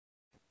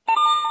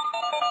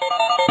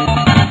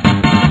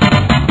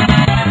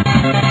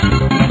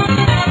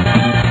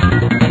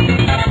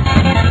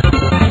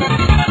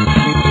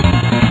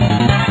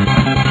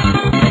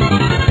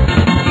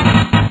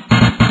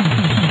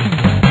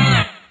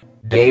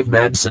Dave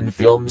Madsen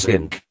Films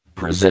Inc.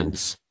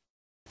 presents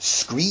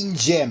Screen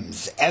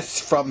Gems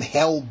S from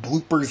Hell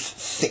Bloopers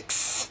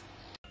 6.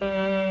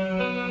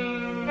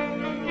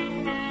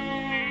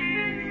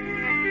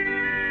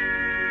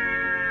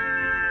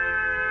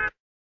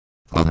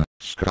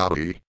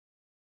 Scotty,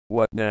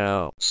 What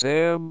now,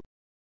 Sam?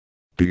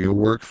 do you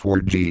work for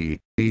GE?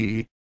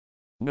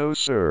 No,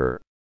 sir.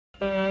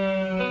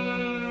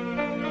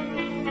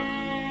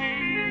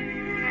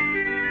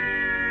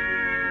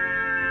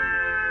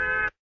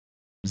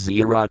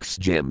 Xerox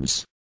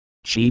Gems.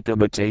 Cheap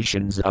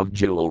imitations of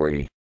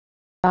jewelry.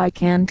 I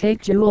can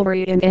take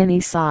jewelry in any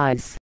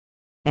size.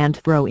 And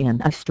throw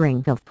in a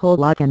string of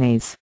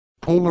polocanes.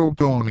 Polo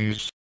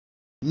ponies.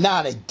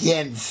 Not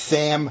again,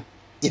 Sam.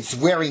 It's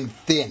wearing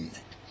thin.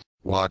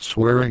 What's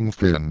wearing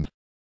thin?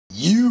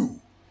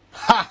 You!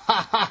 Ha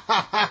ha ha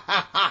ha ha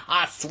ha ha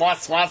ha!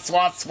 Swat swat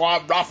swat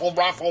swat! Ruffle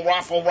ruffle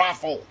ruffle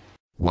ruffle!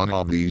 One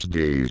of these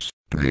days,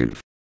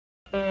 Dave.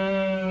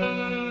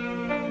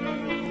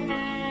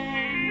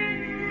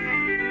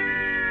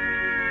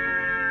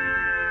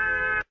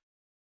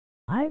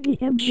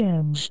 IBM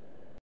Gems.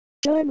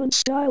 Diamond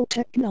Style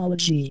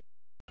Technology.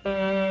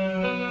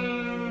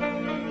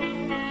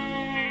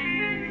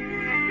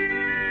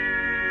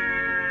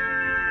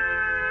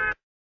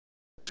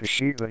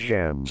 Toshiba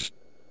Gems.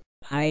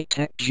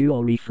 High-tech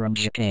jewelry from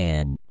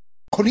Japan.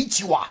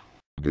 Konnichiwa!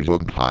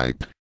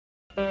 Gesundheit.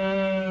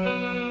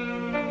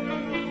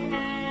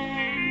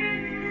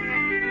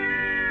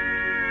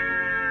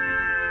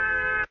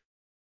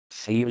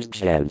 Sears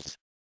Gems.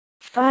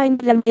 Find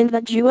them in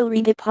the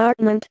jewelry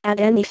department at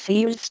any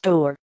Sears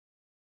store.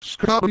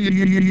 Scotty,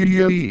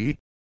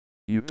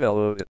 You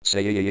fellow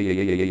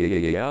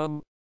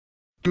Sam?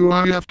 do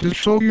I have to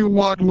show you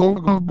what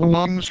logo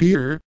belongs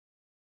here?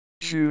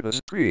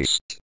 Judas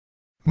Priest.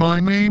 My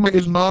name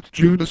is not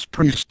Judas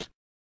Priest.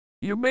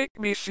 You make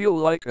me feel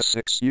like a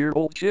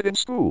 6-year-old kid in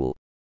school.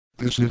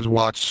 This is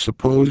what's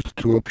supposed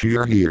to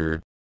appear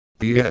here.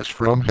 BS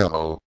from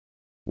hell.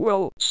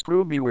 Well,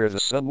 screw me where the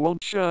sun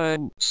won't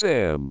shine,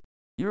 Sam.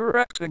 You're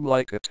acting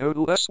like a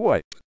total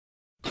S-wipe.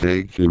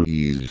 Take it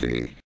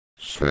easy,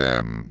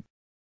 Sam.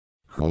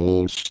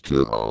 Hold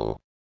still.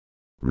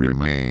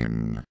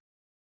 Remain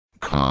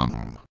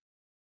calm.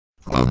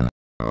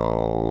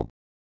 Oh.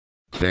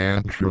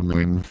 Tantrum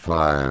in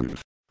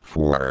 5,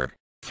 4,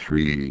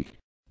 3,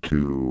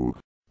 2,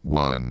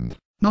 1.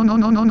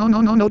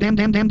 No,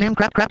 damn,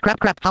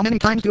 crap. How many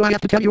times do I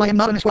have to tell you I am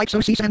not an swipe,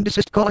 so cease and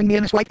desist calling me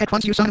an swipe at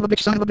once, you son of a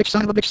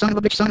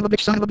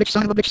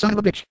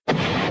bitch.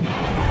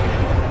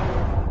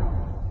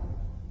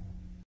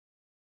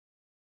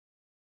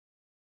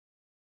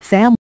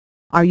 Sam,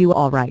 are you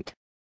alright?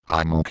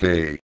 I'm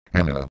okay,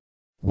 Anna.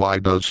 Why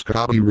does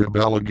Scotty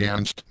rebel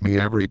against me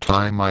every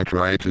time I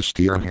try to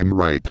steer him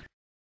right?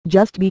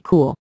 Just be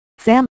cool,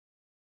 Sam.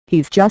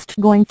 He's just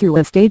going through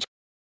a stage.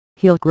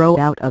 He'll grow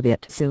out of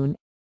it soon.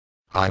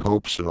 I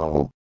hope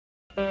so.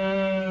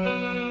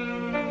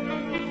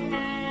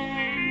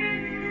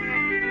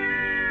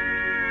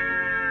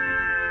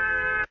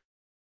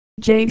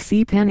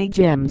 JCPenney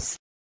Gems.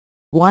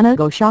 Wanna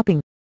go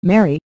shopping,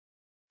 Mary?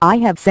 I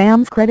have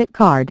Sam's credit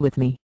card with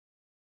me.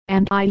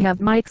 And I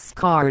have Mike's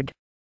card.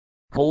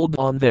 Hold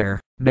on there,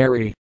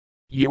 Mary.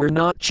 You are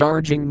not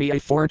charging me a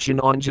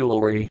fortune on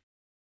jewelry.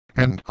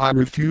 And I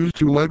refuse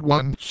to let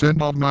 1 cent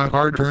of my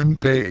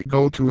hard-earned pay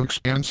go to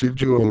expensive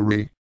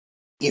jewelry.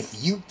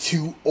 If you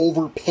two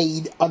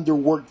overpaid,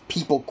 underworked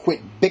people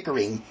quit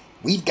bickering,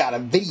 we've got a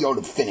video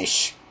to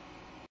finish.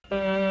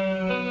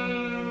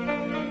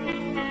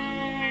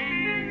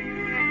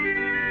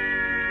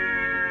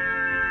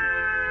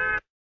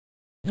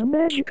 The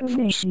magic of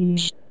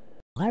Macy's.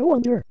 I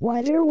wonder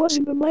why there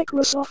wasn't a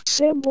Microsoft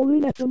Sam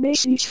balloon at the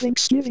Macy's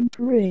Thanksgiving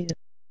parade.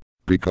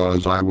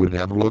 Because I would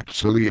have looked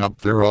silly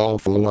up there all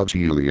full of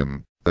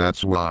helium,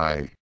 that's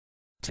why.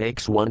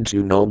 Takes 1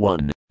 to know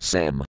 1,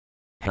 Sam.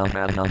 Ha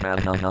ha ha ha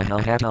ha ha ha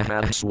ha ha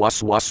ha swa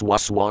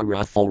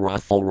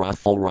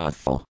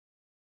ruffle.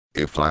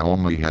 If I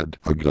only had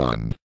a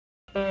gun.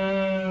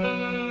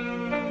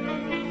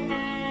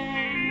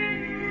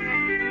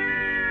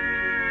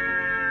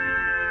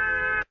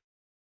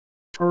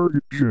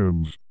 Target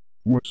Gems.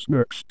 What's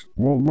next,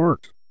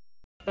 Walmart?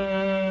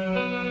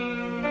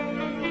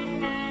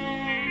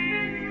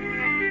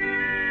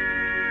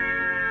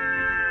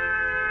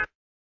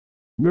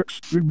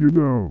 Next thing you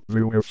know,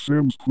 they'll have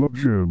Sam's Club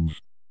Gems.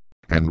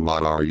 And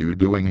what are you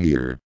doing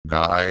here,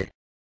 guy?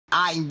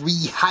 I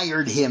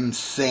rehired him,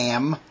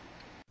 Sam.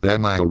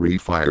 Then I'll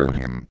refire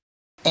him.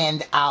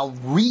 And I'll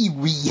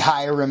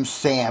rehire him,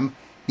 Sam,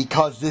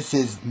 because this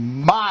is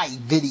my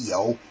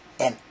video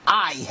and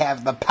I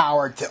have the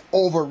power to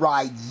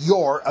override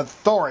your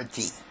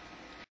authority.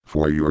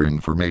 For your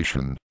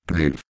information,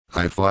 Dave,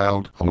 I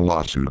filed a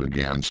lawsuit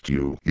against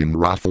you in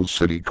Raffles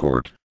City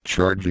Court,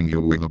 charging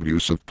you with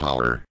abuse of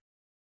power.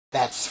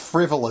 That's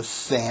frivolous,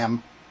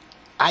 Sam.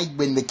 I'd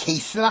win the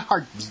case in a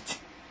heartbeat.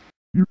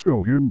 You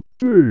tell him,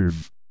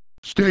 Dave.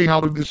 Stay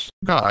out of this,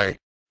 guy.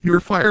 You're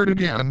fired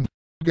again.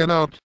 Get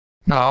out,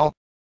 now.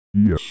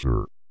 Yes,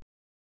 sir.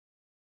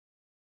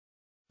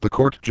 The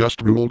court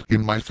just ruled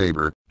in my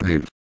favor,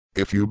 Dave.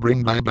 If you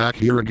bring Guy back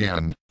here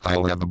again,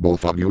 I'll have the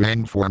both of you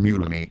hanged for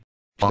mutiny.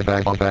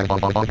 Raffle,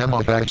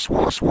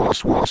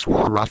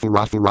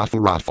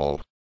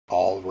 raffle.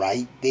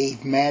 Alright, Dave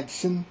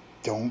Madsen,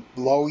 don't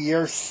blow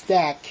your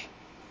stack.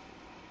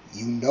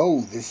 You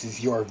know this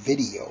is your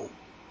video.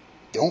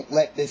 Don't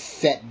let this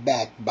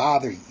setback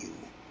bother you.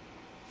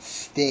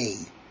 Stay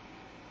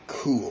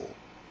cool.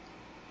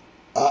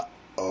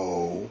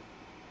 Uh-oh.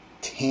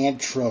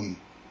 Tantrum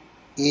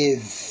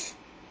is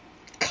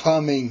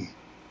coming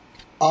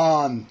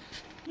on.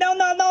 No,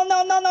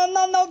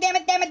 damn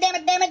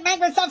it,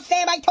 Microsoft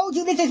Sam, I told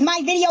you this is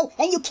my video,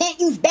 and you can't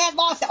use bad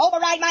laws to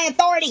override my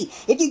authority.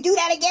 If you do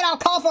that again, I'll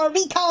call for a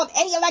recall of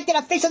any elected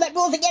official that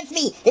rules against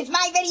me. It's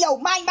my video.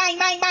 Mine.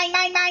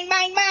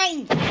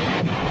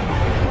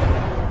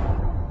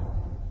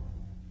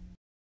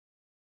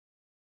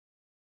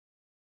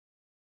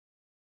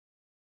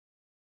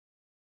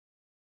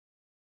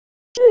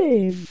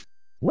 Dave,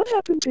 what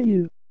happened to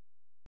you?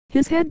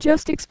 His head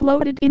just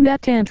exploded in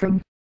that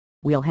tantrum.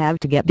 We'll have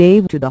to get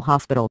Dave to the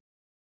hospital.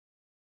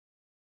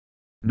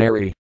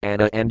 Mary,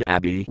 Anna and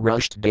Abby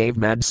rushed Dave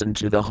Madsen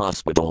to the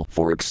hospital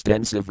for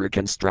extensive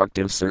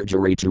reconstructive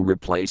surgery to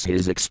replace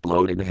his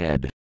exploded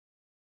head.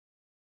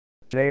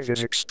 Dave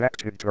is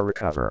expected to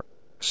recover.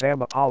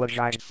 Sam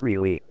apologized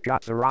freely,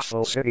 got the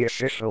Russell City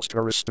officials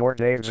to restore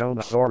Dave's own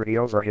authority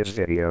over his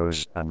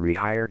videos, and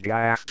rehired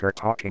Guy after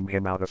talking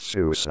him out of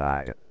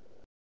suicide.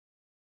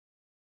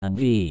 And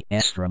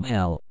VS from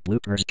Hell,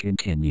 bloopers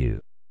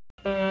continue.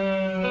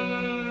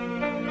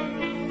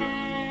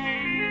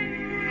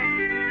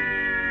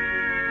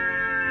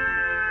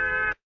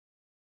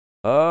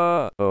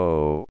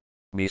 Uh-oh.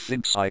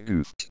 Methinks I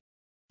goofed.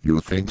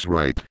 You think's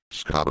right,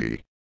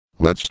 Scotty.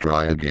 Let's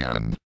try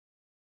again.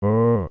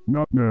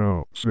 Not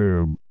now,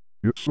 Sam.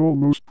 It's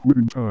almost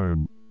quitting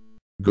time.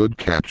 Good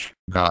catch,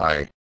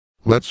 Guy.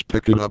 Let's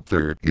pick it up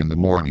there in the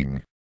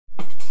morning.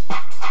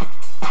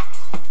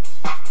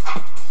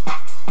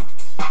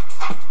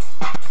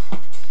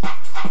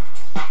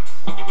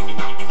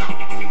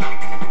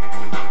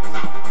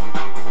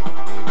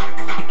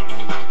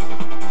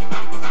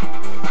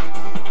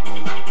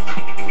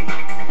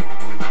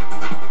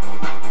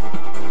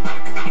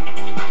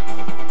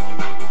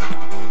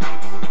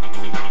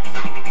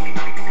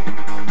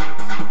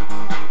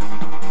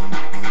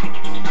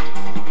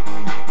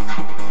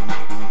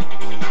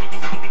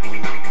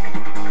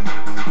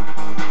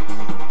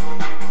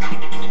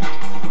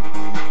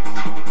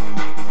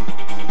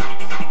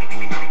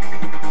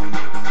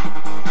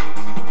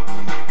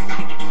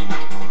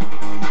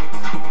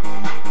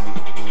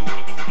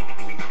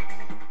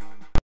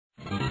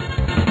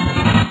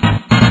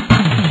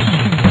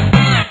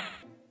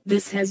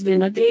 This has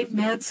been a Dave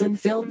Madsen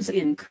Films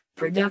Inc.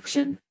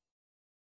 production.